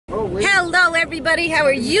everybody, how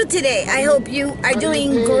are you today? I hope you are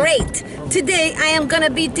doing great. Today I am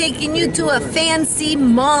gonna be taking you to a fancy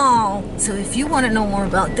mall. So if you want to know more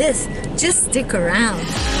about this, just stick around.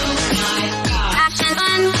 Action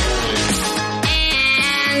fun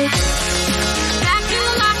and back to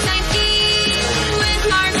the lock with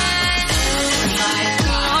Marta.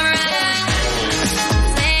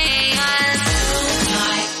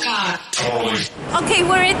 Okay,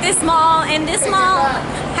 we're at this mall, and this mall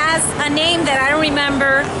has a name that I don't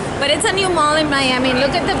remember, but it's a new mall in Miami.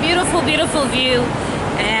 Look at the beautiful, beautiful view.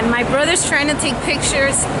 And my brother's trying to take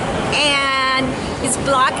pictures, and it's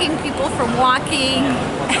blocking people from walking.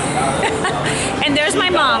 And there's my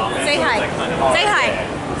mom. Say hi. Say hi.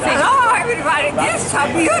 Say hello, everybody. This is a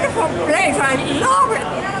beautiful place. I love it.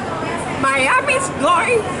 Miami's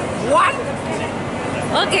going wonderful.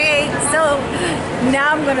 Okay, so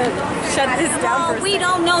now I'm gonna shut this down. We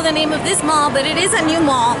don't know the name of this mall, but it is a new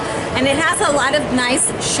mall, and it has a lot of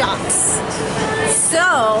nice shops.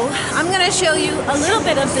 So I'm gonna show you a little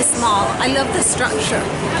bit of this mall. I love the structure.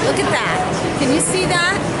 Look at that. Can you see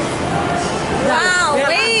that? Wow,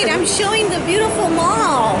 wait, I'm showing the beautiful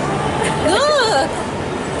mall. Look,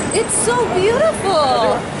 it's so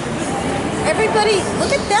beautiful. Everybody,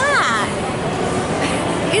 look at that.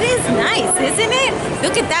 It is nice, isn't it?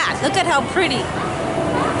 Look at that. Look at how pretty.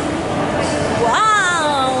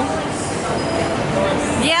 Wow.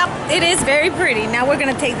 Yep, it is very pretty. Now we're going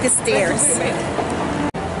to take the stairs.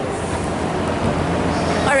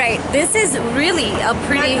 All right, this is really a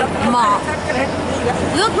pretty mall.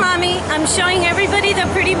 Look, Mommy, I'm showing everybody the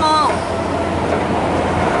pretty mall.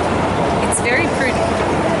 It's very pretty.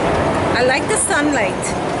 I like the sunlight.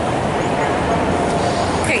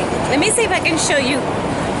 Okay, let me see if I can show you.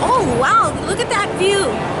 Oh wow, look at that view.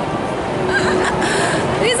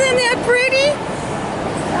 Isn't that pretty?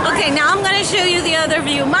 Okay, now I'm gonna show you the other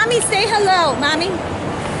view. Mommy, say hello, Mommy.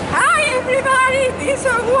 Hi everybody, this is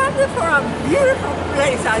a wonderful and beautiful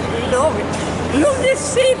place. I love it. Look at the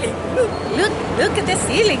ceiling. Look at the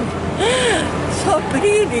ceiling. So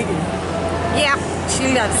pretty. Yeah,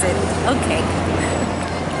 she loves it. Okay.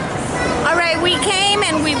 All right, we came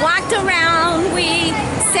and we walked around. We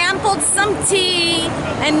sampled some tea,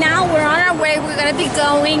 and now we're on our way. We're gonna be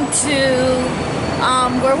going to,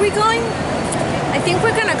 where are we going? I think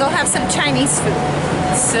we're gonna go have some Chinese food.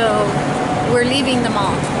 So we're leaving the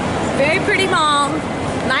mall. Very pretty mall,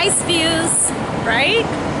 nice views, right?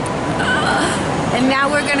 And now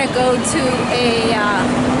we're gonna go to a,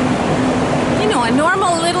 a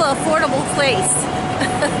normal little affordable place.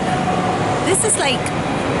 This is like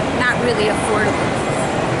not really affordable.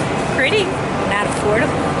 Pretty, not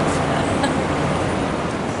affordable.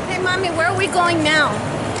 Hey, Mommy, where are we going now?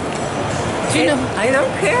 Do you know? I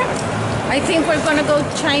don't care. I think we're going to go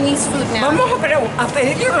Chinese food now. Vamos a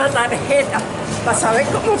pedirle una tarjeta para saber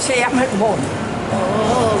cómo se llama el mall.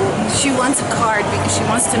 Oh, she wants a card because she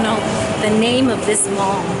wants to know the name of this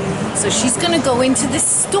mall. So she's going to go into this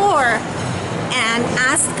store and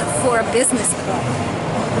ask for a business card,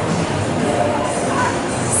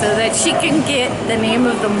 so that she can get the name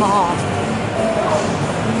of the mall.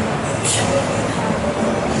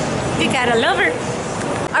 You gotta love her.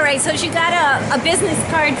 All right, so she got a business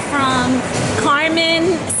card from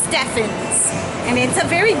Carmen Steffens, and it's a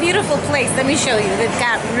very beautiful place. Let me show you. They've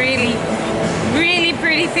got really, really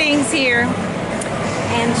pretty things here,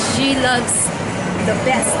 and she loves the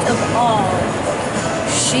best of all.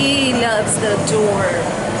 She loves the door.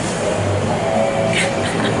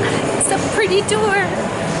 It's a pretty door.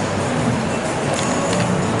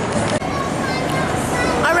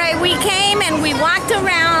 All right, we came and we walked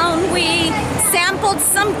around, we sampled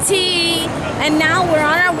some tea, and now we're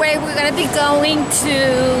on our way. We're gonna be going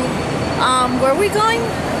to, where are we going?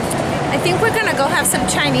 I think we're gonna go have some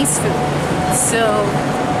Chinese food. So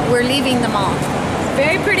we're leaving the mall.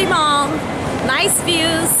 Very pretty mall, nice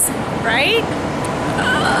views, right?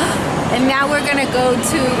 And now we're gonna go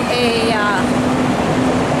to a,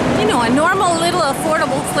 a normal little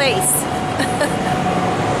affordable place.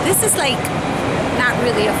 This is like not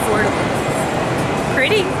really affordable.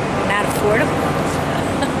 Pretty, not affordable.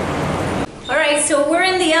 All right, so we're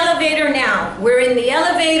in the elevator now. We're in the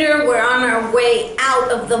elevator. We're on our way out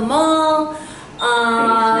of the mall.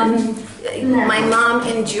 My mom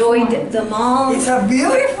enjoyed the mall. It's a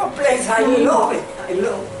beautiful place. I love it. I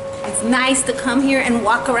love it. It's nice to come here and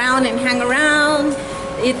walk around and hang around.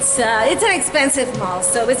 It's an expensive mall,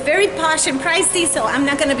 so it's very posh and pricey, so I'm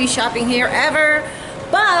not gonna be shopping here ever.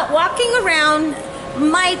 But walking around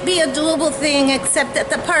might be a doable thing, except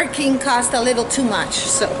that the parking costs a little too much,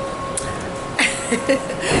 so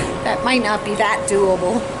that might not be that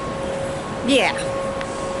doable. Yeah.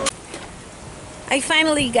 I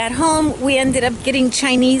finally got home. We ended up getting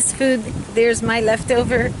Chinese food. There's my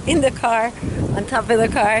leftover in the car, on top of the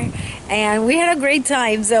car. And we had a great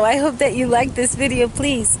time. So I hope that you liked this video.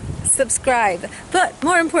 Please subscribe. But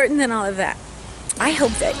more important than all of that, I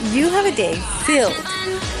hope that you have a day filled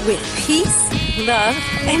with peace, love,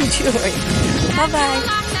 and joy.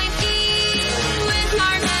 Bye-bye.